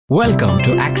Welcome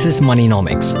to Access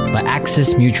Moneynomics by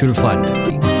Access Mutual Fund.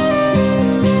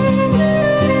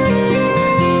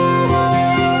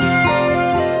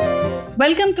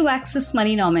 Welcome to Access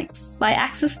Moneynomics by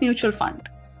Access Mutual Fund.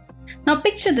 Now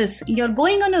picture this, you're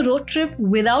going on a road trip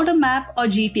without a map or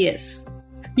GPS.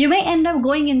 You may end up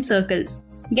going in circles,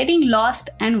 getting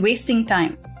lost and wasting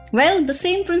time. Well, the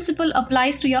same principle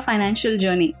applies to your financial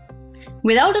journey.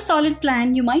 Without a solid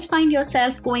plan, you might find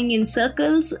yourself going in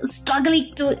circles,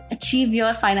 struggling to achieve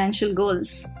your financial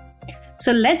goals.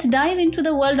 So let's dive into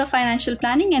the world of financial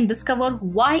planning and discover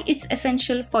why it's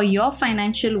essential for your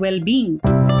financial well-being.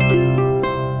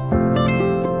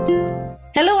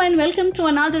 Hello and welcome to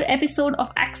another episode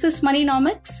of Access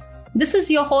Moneynomics. This is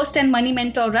your host and money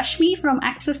mentor Rashmi from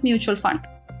Access Mutual Fund.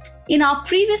 In our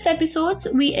previous episodes,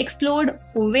 we explored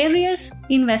various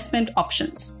investment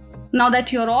options. Now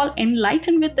that you're all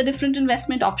enlightened with the different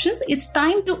investment options, it's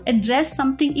time to address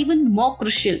something even more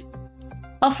crucial,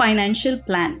 a financial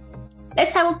plan.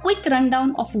 Let's have a quick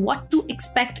rundown of what to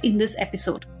expect in this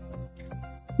episode.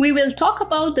 We will talk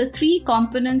about the three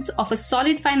components of a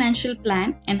solid financial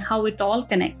plan and how it all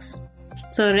connects.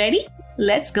 So ready?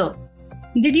 Let's go.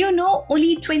 Did you know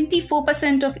only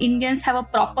 24% of Indians have a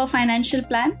proper financial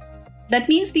plan? That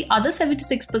means the other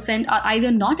 76% are either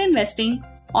not investing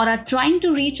or are trying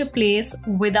to reach a place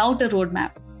without a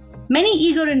roadmap. Many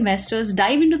eager investors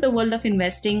dive into the world of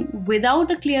investing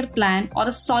without a clear plan or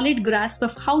a solid grasp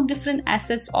of how different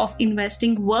assets of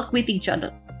investing work with each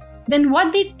other. Then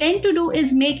what they tend to do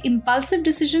is make impulsive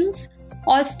decisions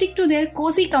or stick to their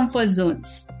cozy comfort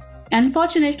zones.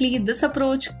 Unfortunately, this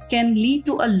approach can lead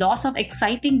to a loss of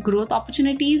exciting growth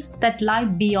opportunities that lie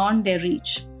beyond their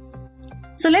reach.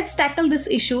 So let's tackle this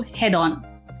issue head on.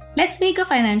 Let's make a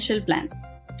financial plan.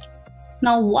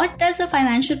 Now, what does a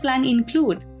financial plan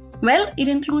include? Well, it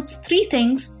includes three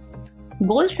things: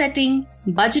 goal setting,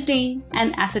 budgeting,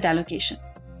 and asset allocation.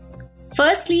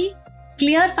 Firstly,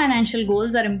 clear financial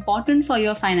goals are important for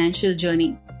your financial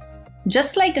journey.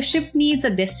 Just like a ship needs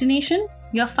a destination,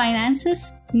 your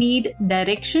finances need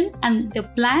direction, and the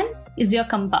plan is your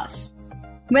compass.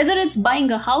 Whether it's buying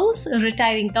a house,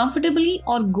 retiring comfortably,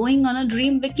 or going on a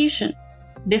dream vacation,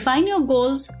 define your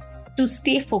goals to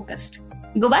stay focused.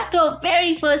 Go back to our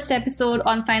very first episode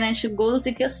on financial goals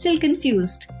if you're still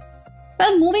confused.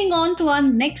 Well, moving on to our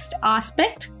next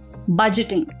aspect,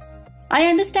 budgeting. I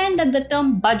understand that the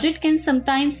term budget can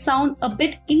sometimes sound a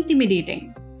bit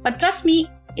intimidating, but trust me,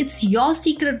 it's your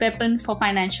secret weapon for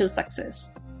financial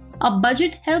success. A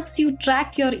budget helps you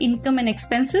track your income and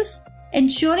expenses,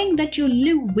 ensuring that you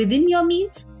live within your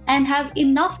means and have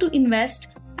enough to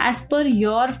invest as per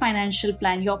your financial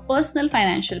plan, your personal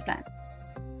financial plan.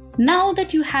 Now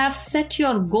that you have set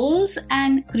your goals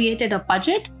and created a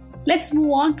budget, let's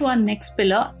move on to our next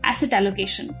pillar, asset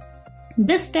allocation.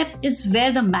 This step is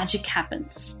where the magic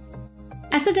happens.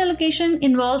 Asset allocation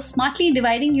involves smartly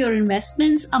dividing your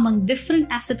investments among different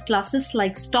asset classes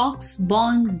like stocks,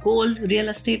 bond, gold, real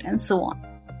estate, and so on.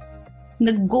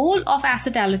 The goal of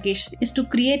asset allocation is to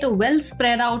create a well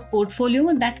spread out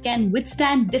portfolio that can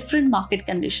withstand different market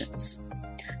conditions.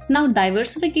 Now,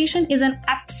 diversification is an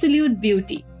absolute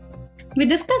beauty. We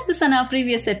discussed this on our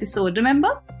previous episode,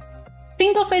 remember?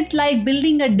 Think of it like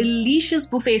building a delicious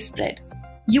buffet spread.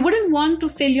 You wouldn't want to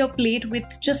fill your plate with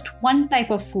just one type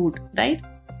of food, right?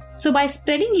 So by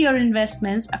spreading your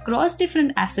investments across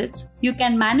different assets, you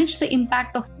can manage the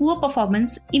impact of poor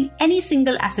performance in any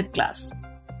single asset class.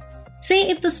 Say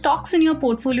if the stocks in your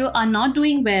portfolio are not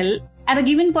doing well at a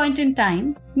given point in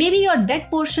time, maybe your debt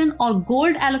portion or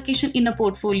gold allocation in a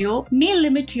portfolio may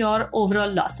limit your overall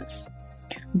losses.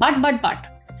 But,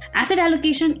 asset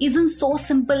allocation isn't so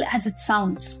simple as it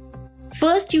sounds.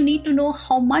 First, you need to know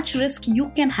how much risk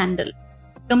you can handle,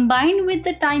 combined with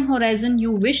the time horizon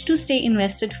you wish to stay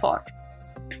invested for.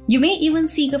 You may even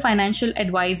seek a financial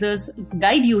advisor's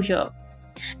guide you here.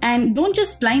 And don't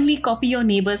just blindly copy your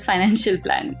neighbor's financial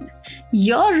plan.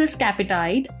 Your risk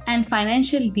appetite and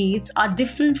financial needs are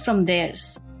different from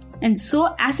theirs. And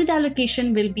so asset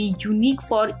allocation will be unique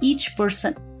for each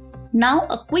person. Now,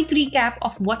 a quick recap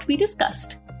of what we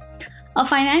discussed. A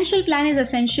financial plan is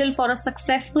essential for a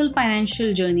successful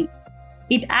financial journey.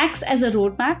 It acts as a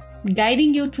roadmap,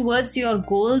 guiding you towards your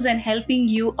goals and helping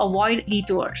you avoid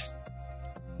detours.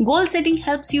 Goal setting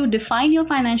helps you define your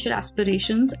financial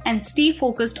aspirations and stay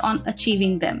focused on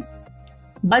achieving them.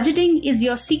 Budgeting is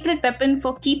your secret weapon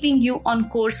for keeping you on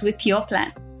course with your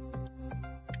plan.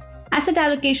 Asset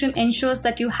allocation ensures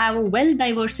that you have a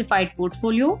well-diversified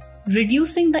portfolio,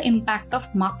 reducing the impact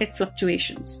of market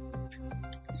fluctuations.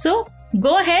 So,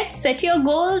 go ahead, set your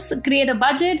goals, create a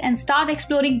budget, and start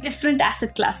exploring different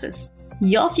asset classes.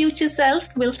 your future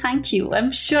self will thank you.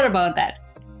 I'm sure about that.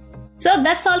 So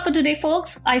that's all for today,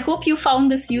 folks. I hope you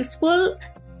found this useful.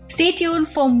 Stay tuned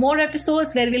for more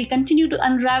episodes where we'll continue to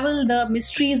unravel the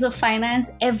mysteries of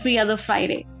finance every other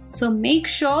Friday. So make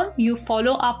sure you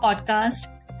follow our podcast,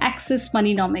 Access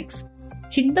Moneynomics.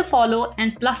 Hit the follow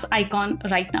and plus icon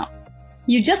right now.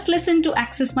 You just listened to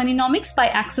Access Moneynomics by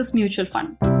Axis Mutual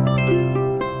Fund.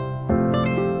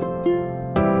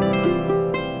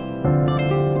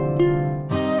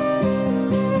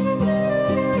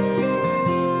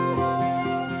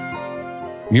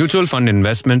 Mutual fund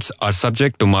investments are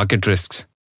subject to market risks.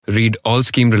 Read all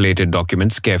scheme-related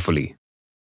documents carefully.